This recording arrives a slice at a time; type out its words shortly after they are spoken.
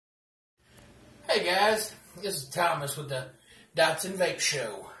Hey guys, this is Thomas with the Dots and Vape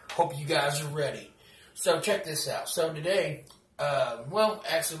Show. Hope you guys are ready. So check this out. So today,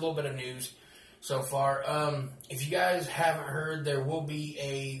 actually a little bit of news so far. If you guys haven't heard, there will be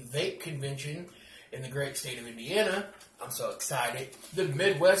a vape convention in the great state of Indiana. I'm so excited. The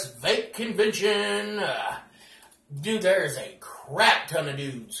Midwest Vape Convention. Dude, there is a crap ton of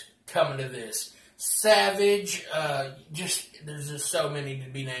dudes coming to this. Savage, there's just so many to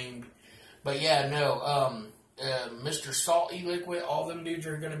be named. But yeah, no, Mr. Salty Liquid, all them dudes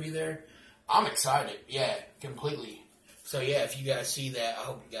are going to be there. I'm excited. Yeah, completely. So yeah, if you guys see that, I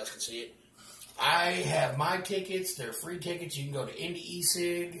hope you guys can see it. I have my tickets. They're free tickets. You can go to Indie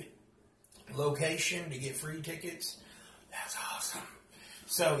eSig location to get free tickets. That's awesome.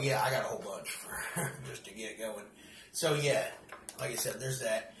 So yeah, I got a whole bunch for just to get it going. So yeah, like I said, there's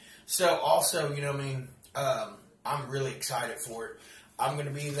that. So also, you know what I mean, I'm really excited for it. I'm going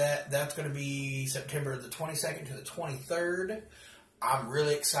to be that's going to be September the 22nd to the 23rd. I'm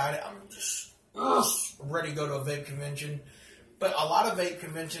really excited. I'm just ready to go to a vape convention. But a lot of vape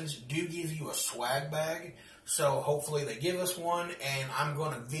conventions do give you a swag bag. So hopefully they give us one. And I'm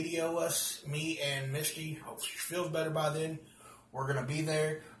going to video us, me and Misty. Hope she feels better by then. We're going to be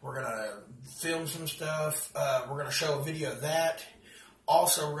there. We're going to film some stuff. We're going to show a video of that.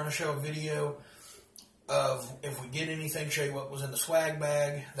 Also, we're going to show a video of if we get anything, show you what was in the swag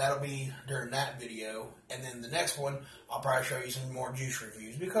bag. That'll be during that video. And then the next one, I'll probably show you some more juice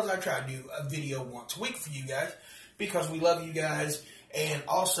reviews. Because I try to do a video once a week for you guys. Because we love you guys. And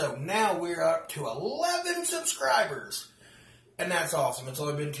also, now we're up to 11 subscribers. And that's awesome. It's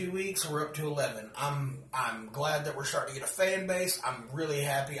only been 2 weeks, so we're up to 11. I'm glad that we're starting to get a fan base. I'm really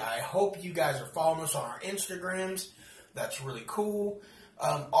happy. I hope you guys are following us on our Instagrams. That's really cool.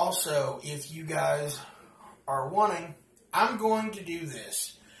 Also, if you guys are wanting, I'm going to do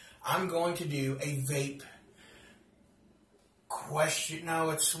this. I'm going to do a vape question.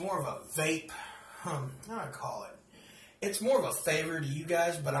 No, it's more of a vape. How do I call it? It's more of a favor to you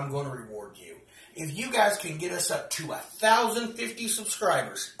guys, but I'm going to reward you. If you guys can get us up to 1,050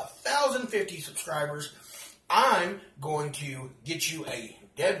 subscribers, I'm going to get you a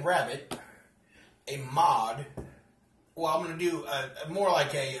dead rabbit, a mod. Well, I'm going to do more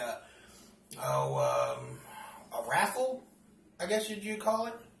like a raffle, I guess you'd call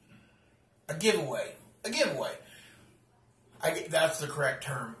it. A giveaway. That's the correct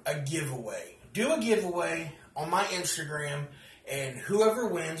term. A giveaway. Do a giveaway on my Instagram, and whoever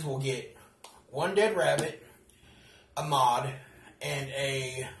wins will get one dead rabbit, a mod, and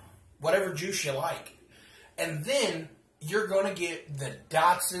a whatever juice you like. And then you're going to get the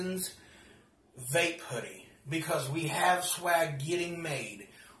Dotson's vape hoodie. Because we have swag getting made.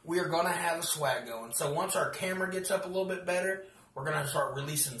 We are going to have a swag going. So once our camera gets up a little bit better, we're going to start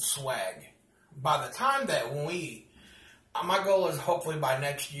releasing swag. By the time that my goal is hopefully by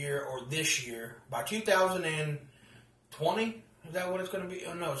next year or this year, by 2020, is that what it's going to be?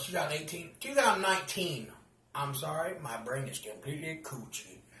 Oh no, it's 2019. I'm sorry, my brain is completely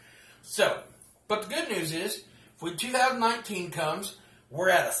coochie. So, but the good news is, when 2019 comes, we're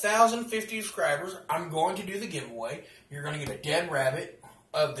at 1,050 subscribers. I'm going to do the giveaway. You're going to get a dead rabbit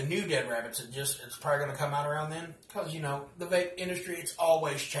of the new dead rabbits. It's probably going to come out around then. Because, you know, the vape industry, it's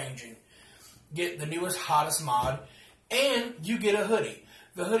always changing. Get the newest, hottest mod. And you get a hoodie.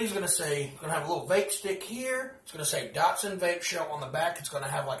 The hoodie's going to have a little vape stick here. It's going to say Dotson Vape Show on the back. It's going to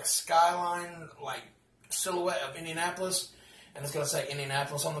have like a skyline, like silhouette of Indianapolis. And it's going to say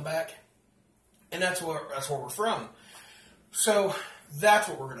Indianapolis on the back. And that's where we're from. So that's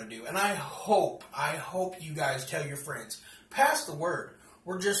what we're going to do. And I hope you guys tell your friends. Pass the word.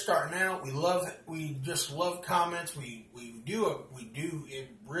 We're just starting out. We just love comments. We do it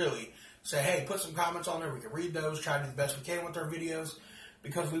really. Say, hey, put some comments on there. We can read those, try to do the best we can with our videos.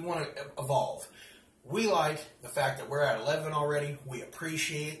 Because we want to evolve. We like the fact that we're at 11 already. We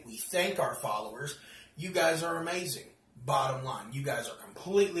appreciate it. We thank our followers. You guys are amazing. Bottom line. You guys are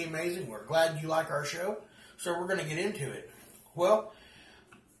completely amazing. We're glad you like our show. So we're going to get into it. Well,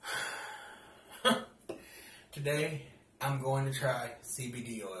 today I'm going to try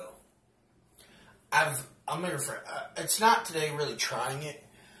CBD oil. It's not today really trying it.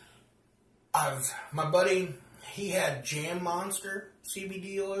 My buddy, he had Jam Monster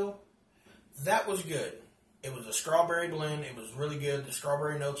CBD oil. That was good. It was a strawberry blend. It was really good. The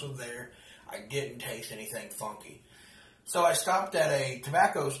strawberry notes were there. I didn't taste anything funky. So I stopped at a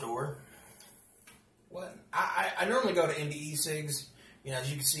tobacco store. I normally go to Indie eSigs. You know, as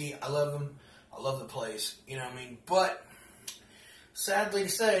you can see, I love them. I love the place. You know what I mean? But sadly to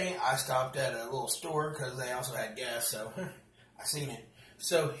say, I stopped at a little store because they also had gas. So I seen it.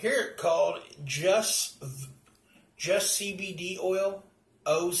 So here it's called just CBD oil,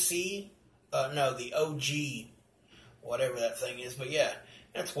 OC, no, the OG, whatever that thing is. But yeah,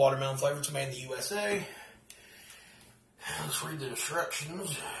 it's watermelon flavor. It's made in the USA. Let's read the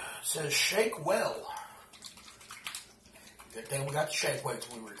instructions. It says shake well. Good thing we got the shake weights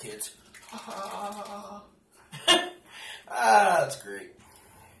when we were kids. That's great.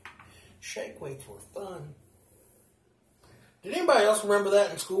 Shake weights were fun. Did anybody else remember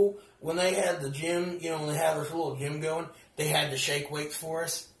that in school? When they had the gym, you know, when they had this little gym going, they had the shake weights for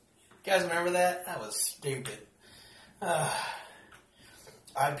us. You guys remember that? That was stupid.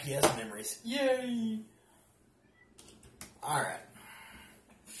 IPS memories. Yay! Alright.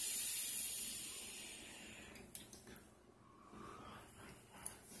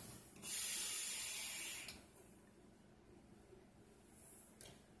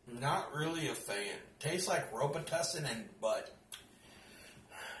 Not really a fan. Tastes like Robitussin and butt.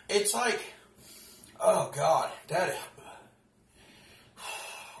 It's like, oh God,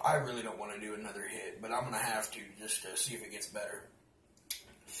 I really don't want to do another hit, but I'm going to have to just to see if it gets better.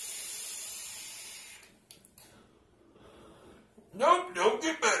 Nope, don't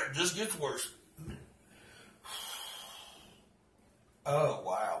get better, just gets worse. Oh,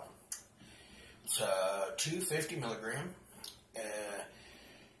 wow. It's 250 milligram.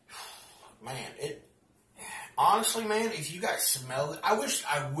 Man, honestly, man, if you guys smell it, I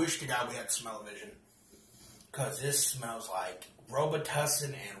wish to God we had smell-o-vision, because this smells like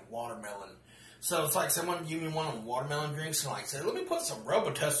Robitussin and watermelon. So it's like someone gave me one of the watermelon drinks and like said, let me put some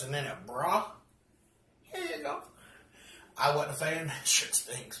Robitussin in it, brah. Here you go. I wasn't a fan. That shit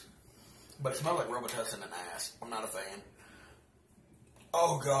stinks. But it smells like Robitussin and ass. I'm not a fan.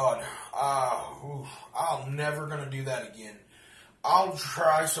 Oh, God. I'm never going to do that again. I'll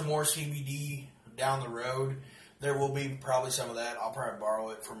try some more CBD down the road. There will be probably some of that. I'll probably borrow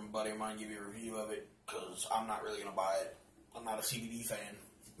it from a buddy of mine, give you a review of it, because I'm not really going to buy it. I'm not a CBD fan.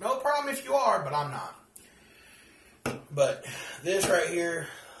 No problem if you are, but I'm not. But this right here,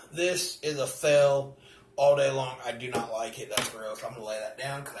 this is a fail all day long. I do not like it. That's gross. I'm going to lay that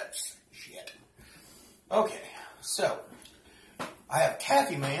down because that's shit. Okay, so I have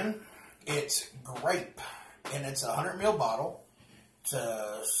Taffy, man. It's grape, and it's a 100 ml bottle. It's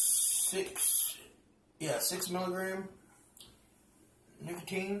a 6 milligram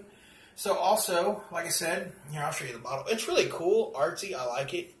nicotine. So also, like I said, here I'll show you the bottle. It's really cool, artsy. I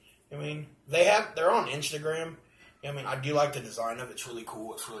like it. I mean, they're on Instagram. I mean, I do like the design of it. It's really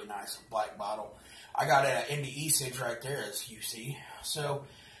cool. It's really nice. Black bottle. I got it at Indie E-Cigs right there, as you see. So,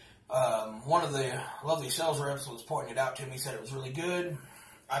 one of the lovely sales reps was pointing it out to me. Said it was really good.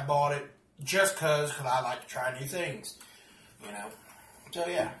 I bought it just because I like to try new things, you know. So,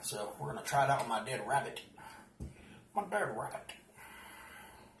 yeah. So, we're going to try it out with my dead rabbit. My dead rabbit.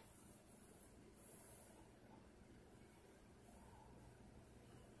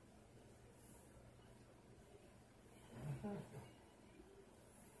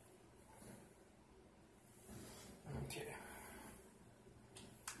 Okay.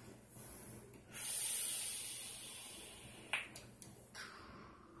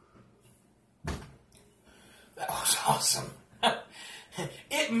 That was awesome.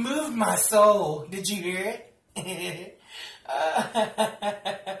 It moved my soul. Did you hear it?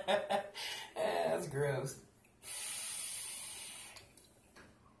 That's gross.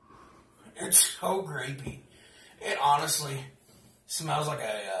 It's so grapey. It honestly smells like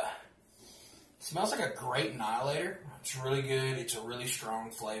a grape annihilator. It's really good. It's a really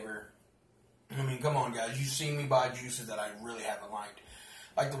strong flavor. I mean, come on, guys. You've seen me buy juices that I really haven't liked.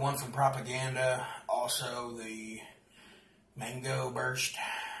 Like the one from Propaganda. Also, the Mango Burst.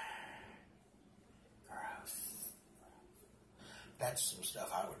 Gross. That's some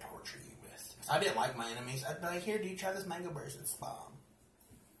stuff I would torture you with. If I didn't like my enemies, I'd be like, here, dude, try this Mango Burst. It's bomb.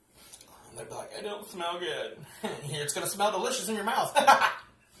 And they'd be like, it don't smell good. Here, it's going to smell delicious in your mouth.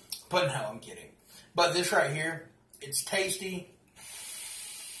 But no, I'm kidding. But this right here, it's tasty.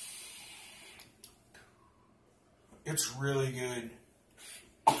 It's really good.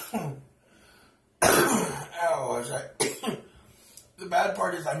 Oh, is that? The bad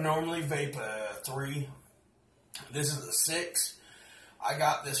part is I normally vape a 3. This is a 6. I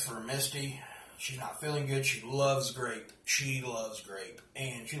got this for Misty. She's not feeling good. She loves grape. She loves grape.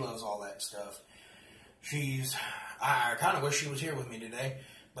 And she loves all that stuff. I kind of wish she was here with me today.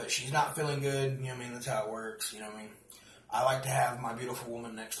 But she's not feeling good. You know what I mean? That's how it works. You know what I mean? I like to have my beautiful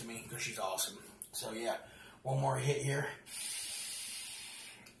woman next to me because she's awesome. So, yeah. One more hit here.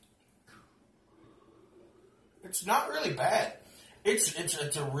 It's not really bad.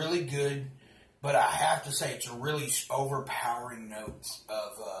 It's a really good But I have to say, it's really overpowering notes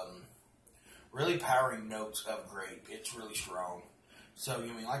of, grape. It's really strong. So, I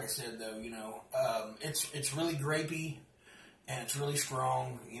mean, like I said, though, it's really grapey, and it's really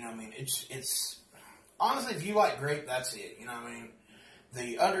strong. I mean, it's honestly, if you like grape, that's it. I mean,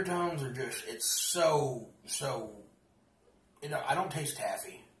 the undertones are just, it's so, I don't taste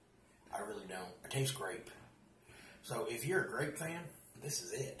taffy. I really don't. I taste grape. So, if you're a grape fan, this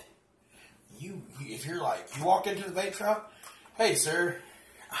is it. If you're like, you walk into the vape shop, hey, sir,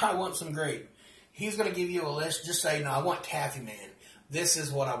 I want some grape. He's going to give you a list. Just say, no, I want Taffy Man. This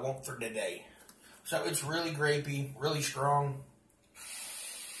is what I want for today. So it's really grapey, really strong.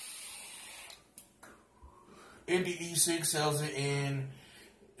 NDE6 sells it in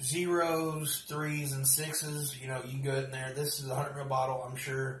 0s, 3s, and 6s. You can go in there. This is a 100 ml bottle, I'm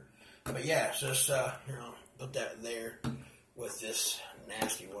sure. But yeah, it's just, put that there with this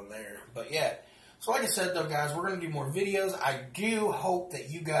nasty one there. But yeah, so like I said though, guys, we're going to do more videos. I do hope that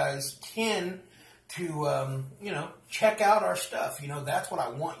you guys can check out our stuff. That's what I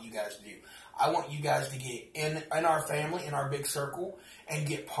want you guys to do. I want you guys to get in our family, in our big circle, and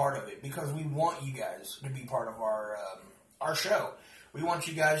get part of it, because we want you guys to be part of our show. We want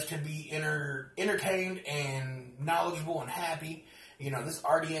you guys to be entertained and knowledgeable and happy. This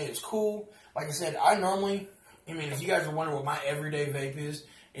RDA is cool. Like I said, if you guys are wondering what my everyday vape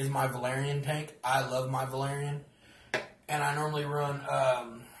is my Valerian tank. I love my Valerian. And I normally run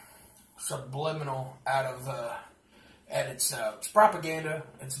Subliminal out of, it's propaganda.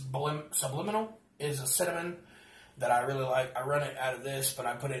 It's Subliminal is a cinnamon that I really like. I run it out of this, but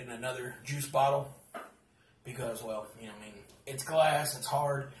I put it in another juice bottle because, well, it's glass, it's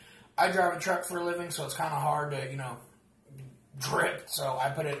hard. I drive a truck for a living, so it's kind of hard to, drip. So I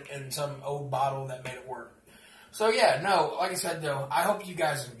put it in some old bottle that made it work. So yeah, no, like I said though, I hope you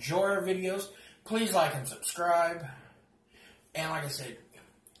guys enjoy our videos. Please like and subscribe. And like I said,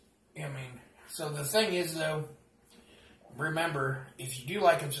 so the thing is though, remember, if you do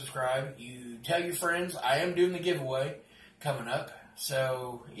like and subscribe, you tell your friends. I am doing the giveaway coming up.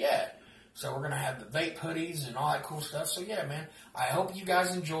 So yeah, so we're going to have the vape hoodies and all that cool stuff. So yeah, man, I hope you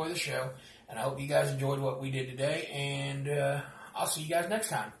guys enjoy the show. And I hope you guys enjoyed what we did today. And I'll see you guys next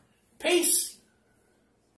time. Peace!